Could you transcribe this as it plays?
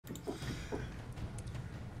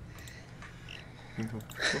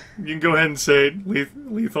You can go ahead and say it,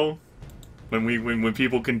 lethal. When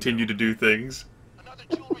people continue to do things.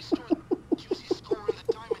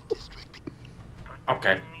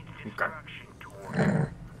 Okay. Okay.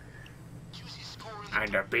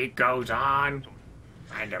 And the beat goes on.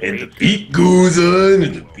 And the beat goes on.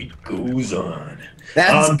 And the beat goes on.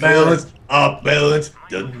 That's on balance, off balance,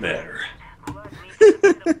 doesn't matter.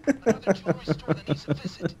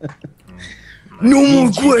 No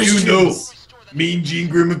more questions. You know. Mean Gene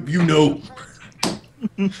Grimith, you know.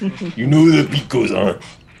 You know the beat goes on.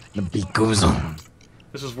 The beat goes on.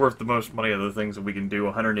 This is worth the most money of the things that we can do.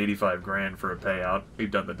 185 grand for a payout.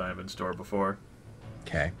 We've done the diamond store before.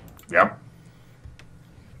 Okay. Yep.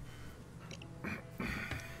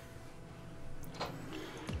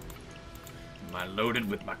 Am I loaded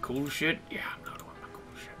with my cool shit? Yeah, I'm loaded with my cool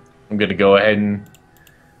shit. I'm gonna go ahead and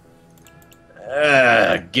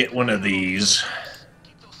get one of these.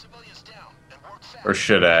 Or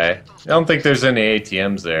should I? I don't think there's any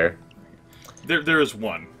ATMs there. There is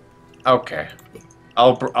one. Okay.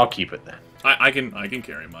 I'll keep it then. I can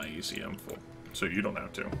carry my ECM full, so you don't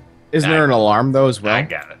have to. Isn't there an alarm though as well? I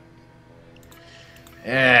got it.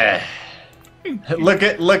 Look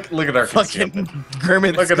at our fucking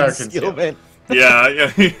Grimith. Look at our concealment.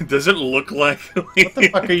 Yeah. Does it look like? What the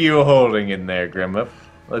fuck are you holding in there, Grimith?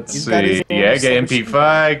 Let's see. Yeah, got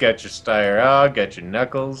MP5, got your Styro, got your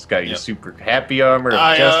Knuckles, got your super happy armor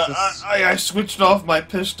of justice. I switched off my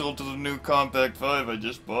pistol to the new Compact 5 I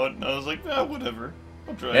just bought, and I was like, whatever.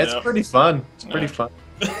 I'll try it out. It's pretty fun. It's pretty fun.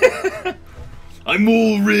 I'm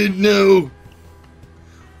all red now.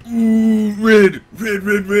 Ooh, red.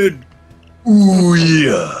 Ooh,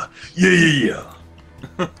 yeah. Yeah.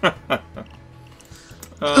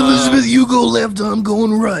 Elizabeth, you go left, I'm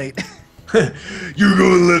going right. You're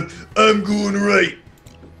going left, I'm going right.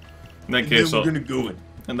 In that case, we're gonna go in.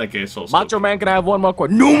 In that case, I'll Macho Man, can I have one more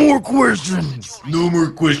question? No more questions. No more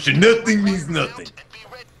question. Nothing means nothing.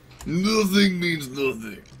 Nothing means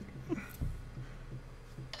nothing.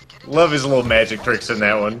 Love his little magic tricks in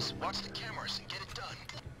that one.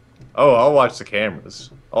 Oh, I'll watch the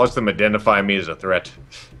cameras. I'll watch them identify me as a threat.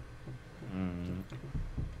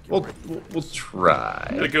 We'll try.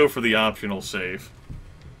 Gotta go for the optional save.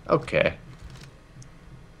 Okay.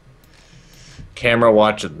 Camera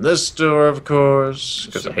watching this door, of course,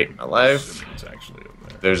 because I hate my life. It's actually over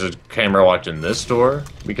there. There's a camera watching this door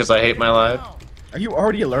because I hate my life. Are you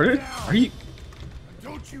already alerted? Are you?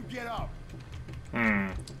 Don't you get up.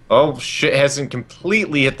 Oh, shit hasn't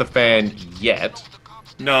completely hit the fan yet.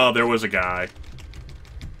 No, there was a guy.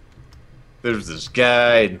 There's this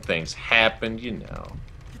guy and things happened, you know.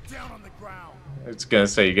 Get down on the ground. It's gonna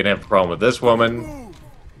say you're gonna have a problem with this woman.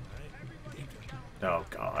 Oh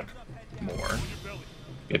God, more.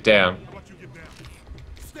 Get down.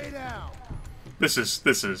 Stay down. This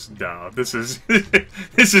is no. This is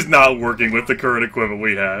this is not working with the current equipment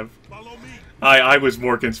we have. I was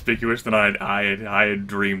more conspicuous than I had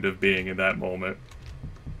dreamed of being in that moment.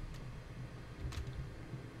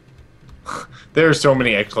 There are so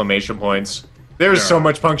many exclamation points. There's so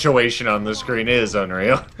much punctuation on the screen. It is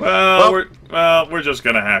unreal. Well, we're just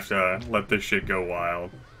gonna have to let this shit go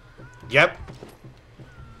wild. Yep.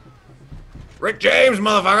 Rick James,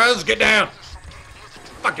 motherfuckers, get down!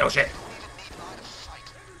 Fuck your shit.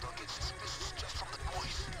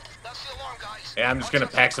 Yeah, I'm just gonna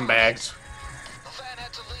pack some bags.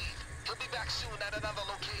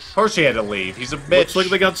 Of course he had to leave. He's a bitch. Looks like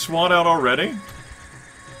they got SWAT out already.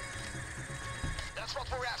 That's what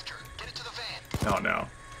we're after. Get it to the van. Oh no.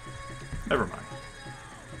 Never mind.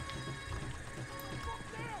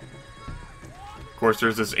 Of course,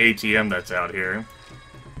 there's this ATM that's out here.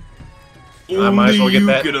 I might as well get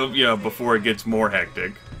that. Yeah, before it gets more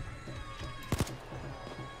hectic.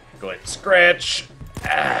 Go ahead and scratch.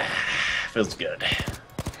 Ah, feels good.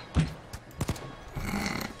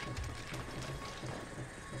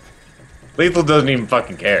 Lethal doesn't even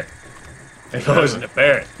fucking care. If I wasn't a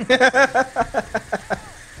parrot.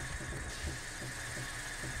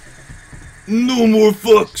 No more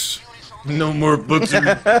fucks. No more books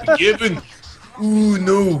are given. Ooh,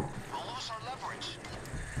 no.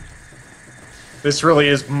 This really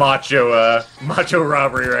is macho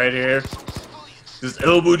robbery right here. Just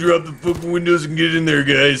elbow drop the fucking windows and get in there,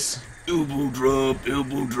 guys. Elbow drop,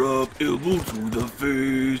 elbow to the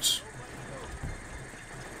face.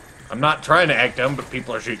 I'm not trying to act dumb, but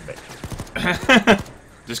people are shooting me.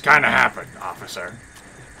 Just kind of happened, officer.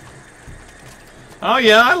 Oh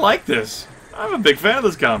yeah, I like this. I'm a big fan of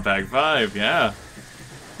this Compact 5, yeah.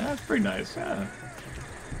 That's pretty nice, yeah.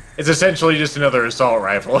 It's essentially just another assault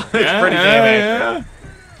rifle. It's pretty damn accurate.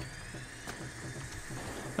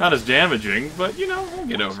 Not as damaging, but, you know, we'll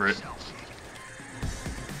get over it.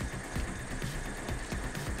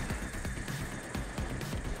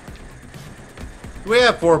 Do we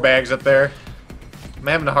have 4 bags up there? I'm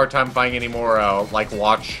having a hard time finding any more, like,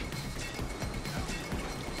 watch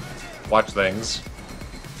things.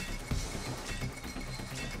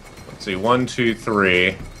 Let's see, 1, 2,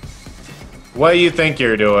 3. What do you think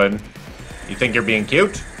you're doing? You think you're being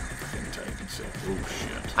cute? Oh,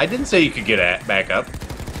 shit. I didn't say you could get back up.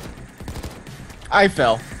 I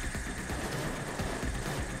fell.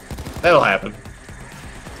 That'll happen.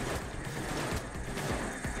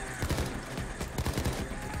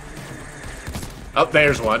 Oh,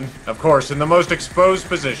 there's one. Of course, in the most exposed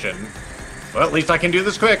position. Well, at least I can do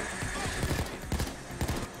this quick.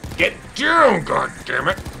 Get down,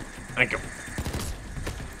 goddammit. Thank you.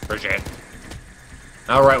 Appreciate it.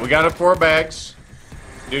 Alright, we got it 4 bags.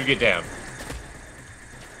 Dude, get down.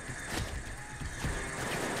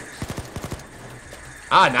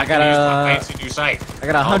 Ah, now I gotta use my fancy new sight. I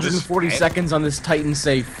got 140 seconds on this Titan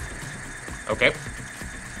safe. Okay.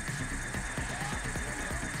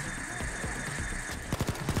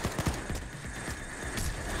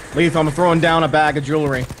 Lethal, I'm throwing down a bag of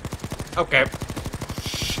jewelry. Okay.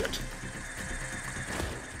 Shit.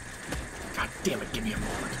 God damn it, give me a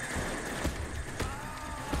moment.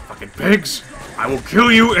 Fucking pigs! I will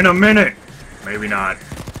kill you in a minute! Maybe not.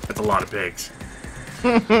 That's a lot of pigs.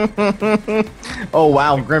 Oh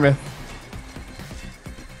wow, Grimith.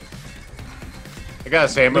 I gotta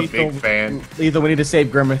say, I'm a big fan. Lethal, we need to save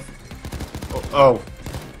Grimith. Oh.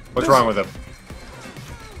 What's wrong with him?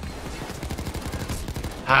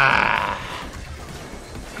 Ah.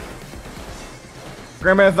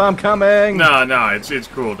 Grimith, I'm coming! No, it's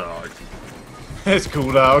cool, dog. It's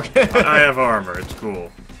cool, dog. I have armor, it's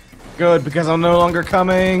cool. Good, because I'm no longer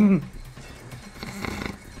coming.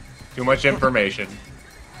 Too much information.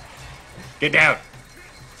 Get down.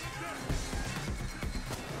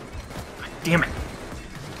 God damn it.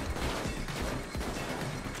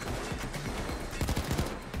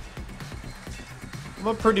 I'm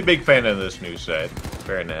a pretty big fan of this new set.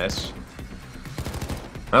 Very nice.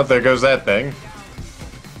 Oh, there goes that thing.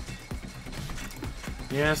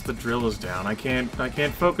 Yes, the drill is down. I can't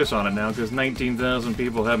focus on it now because 19,000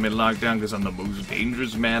 people have me locked down because I'm the most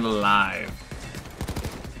dangerous man alive.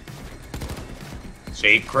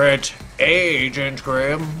 Secret Agent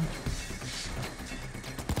Grim.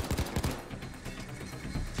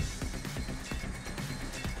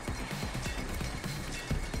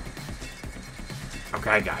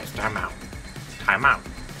 Okay, guys, time out. Time out.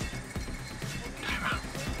 Time out.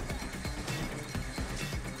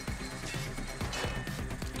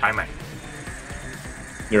 Time out.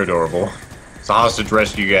 You're adorable. It's a hostage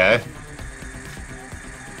rescue guy.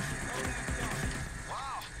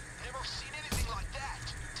 Wow, never seen anything like that.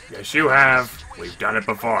 Yes, you have. We've done it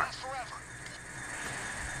before.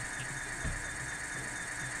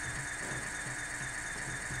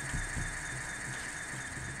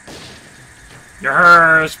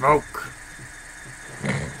 Yeah, smoke.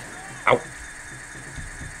 Ow.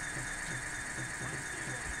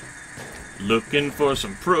 Looking for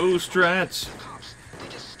some pro strats. They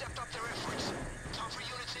just stepped up their efforts. Time for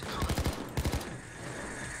units incoming.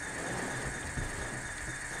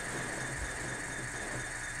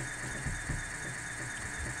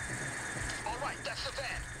 All right, that's the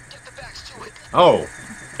van. Get the bags to it. Oh,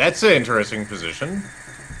 that's an interesting position.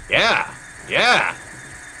 Yeah, yeah.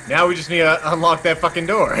 Now we just need to unlock that fucking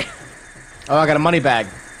door. Oh, I got a money bag.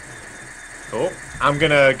 Cool. I'm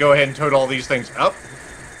gonna go ahead and tote all these things up.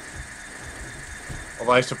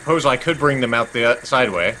 Although I suppose I could bring them out the side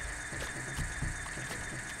way.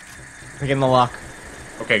 Picking the lock.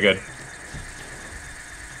 Okay, good.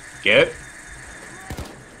 Get it?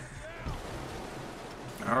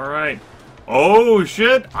 Alright. Oh,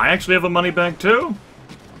 shit! I actually have a money bag, too.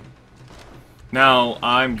 Now,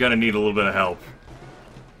 I'm gonna need a little bit of help.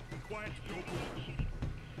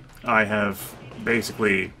 I have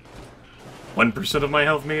basically 1% of my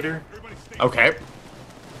health meter. Okay.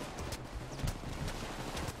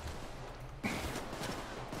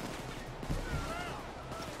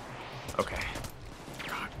 Okay.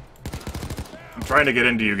 God. I'm trying to get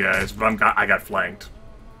into you guys, but I got flanked.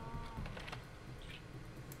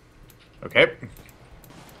 Okay.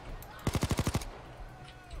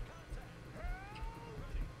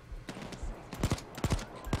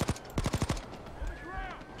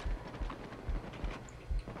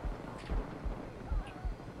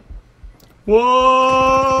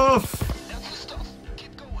 Woof! That's the stuff.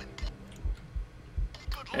 Keep going.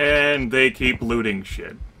 And they keep looting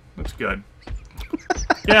shit. That's good.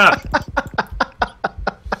 Yeah.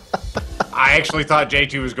 I I actually thought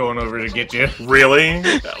J2 was going over to get you. Really?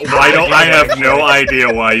 Why don't I have no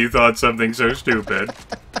idea why you thought something so stupid?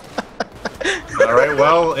 All right,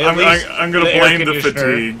 well, at least I'm gonna blame the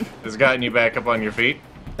fatigue. Has gotten you back up on your feet.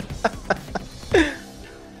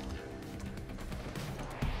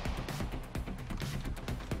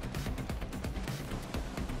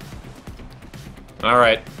 All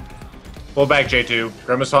right, pull back, J2.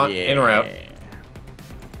 Grimace on in or out.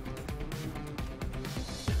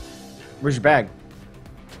 Where's your bag?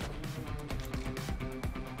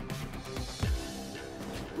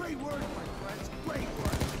 Great work, my friends. Great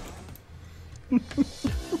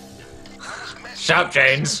work. Shop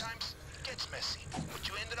chains. Gets messy, but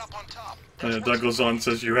you ended up on top. Douglas on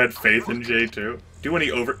says you had faith in J2. Do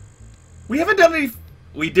any over... We haven't done any...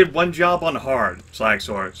 We did one job on hard,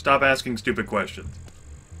 Slacksaur. Stop asking stupid questions.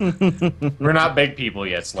 We're not big people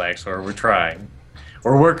yet, Slacksaur. We're trying.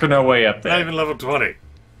 We're working our way up there. Not even level 20.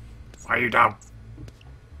 Why are you dumb?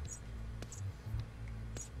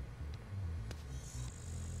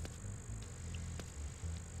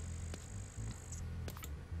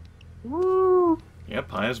 Woo! Yep,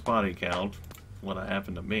 highest body count. What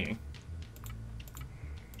happened to me.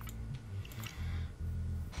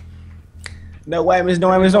 No whammies, no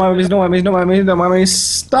whammies, no whammies, no whammies, no whammies, no whammies.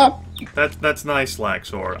 Stop! That's nice,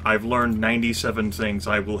 Laxor. I've learned 97 things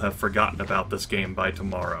I will have forgotten about this game by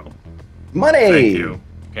tomorrow. Money! Thank you.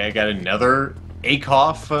 Okay, I got another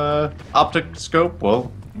ACOF optic scope.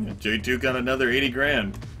 Well, J2 got another 80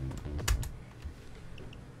 grand.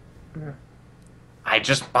 I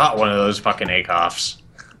just bought one of those fucking ACOFs.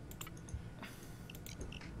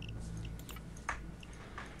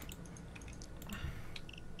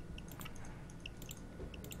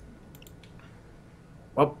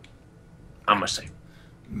 Well, I'm gonna say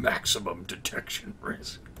Maximum detection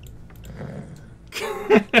risk.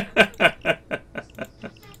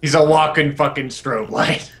 he's a walking fucking strobe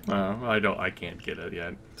light. I can't get it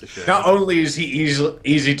yet. To show Not you. only is he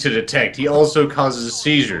easy to detect, he also causes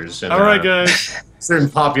seizures. In, All right, guys. certain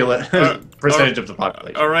percentage of the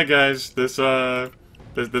population. All right, guys. This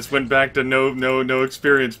went back to no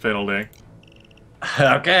experience penalty.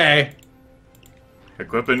 Okay.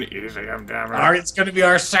 Equipping ECM damage. Alright, it's gonna be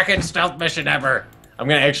our second stealth mission ever. I'm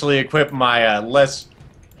gonna actually equip my less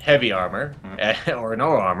heavy armor, or no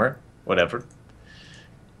armor, whatever.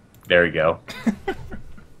 There we go.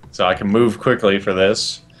 So I can move quickly for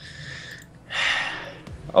this.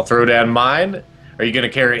 I'll throw down mine. Are you gonna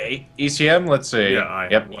carry ECM? Let's see. Yeah, I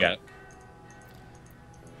have Yep, one. you got it.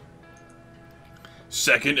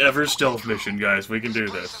 Second ever stealth mission, guys. We can do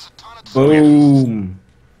this. Boom!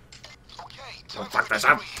 Okay, Don't fuck this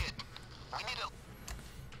up. we need a...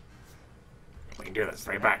 We can do this.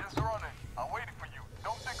 Stay back. I'm waiting for you.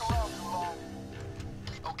 Don't stick around too long.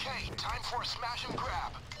 Okay, time for a smash and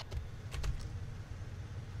grab.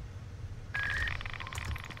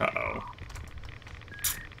 Uh-oh.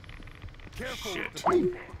 Careful. Shit.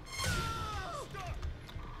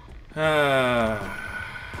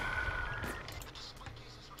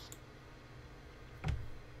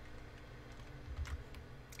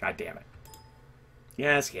 God damn it.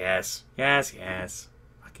 Yes.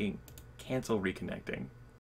 Fucking cancel reconnecting.